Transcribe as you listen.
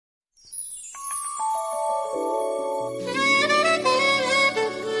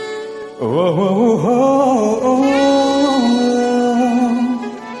oh, oh, oh,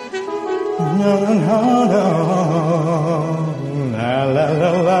 no, no, no, la, la,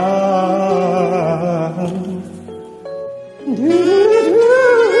 la, la.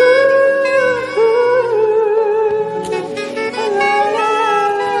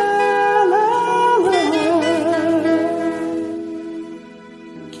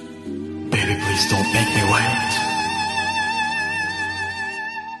 Baby, please don't make me wait.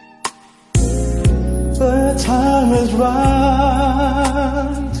 The time is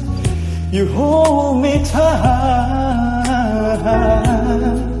right. You hold me tight.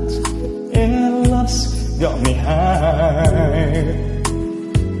 And love's got me high.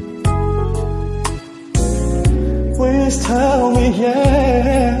 Please tell me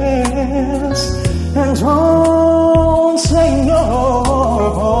yes, and don't say no.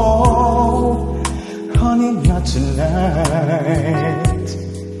 Honey, not tonight.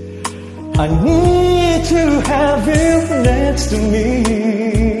 I need to have you next to me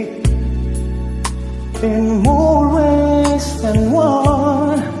in more ways than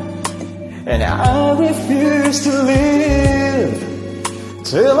one, and I refuse to live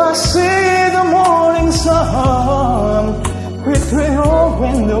till I see the morning sun with real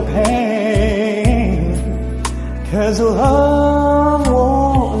window pane, 'cause love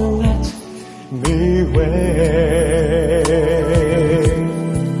won't let me wait.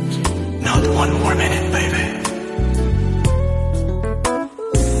 Not one more minute, baby.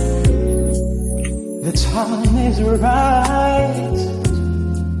 The time is right.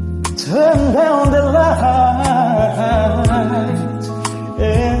 Turn down the light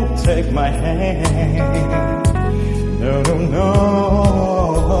and take my hand. No, no, no.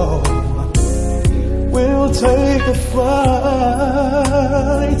 We'll take a flight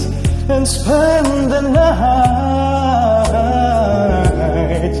and spend the night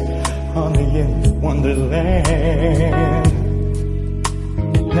on the Wonderland.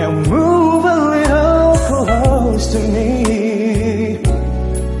 Now move a little close to me.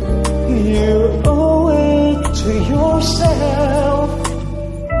 You owe it to yourself,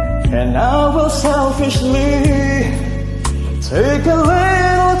 and I will selfishly take a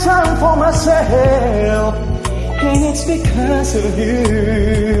little time for myself. And it's because of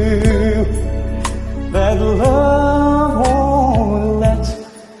you that love won't let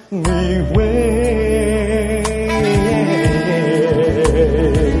me wait.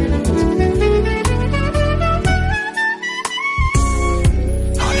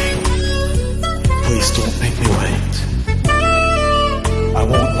 Honey, please don't make me wait. I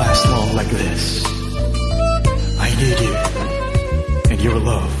won't last long like this. I need you and your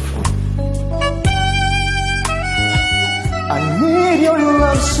love. I need your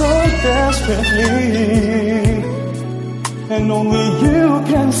love so desperately, and only you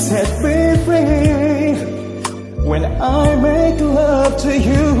can set me free. When I make love to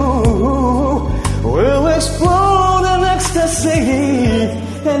you, we'll explode in ecstasy,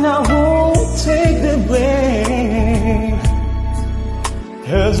 and I won't take the blame,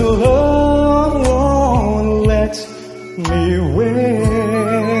 'cause love won't let me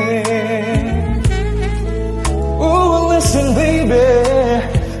wait. Oh, listen, baby,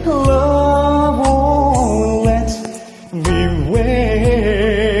 love won't let me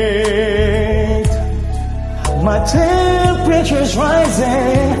wait. My temperature's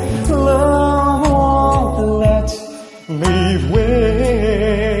rising, love won't let me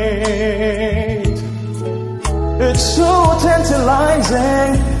wait. It's so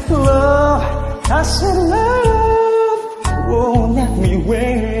tantalizing, love, I said love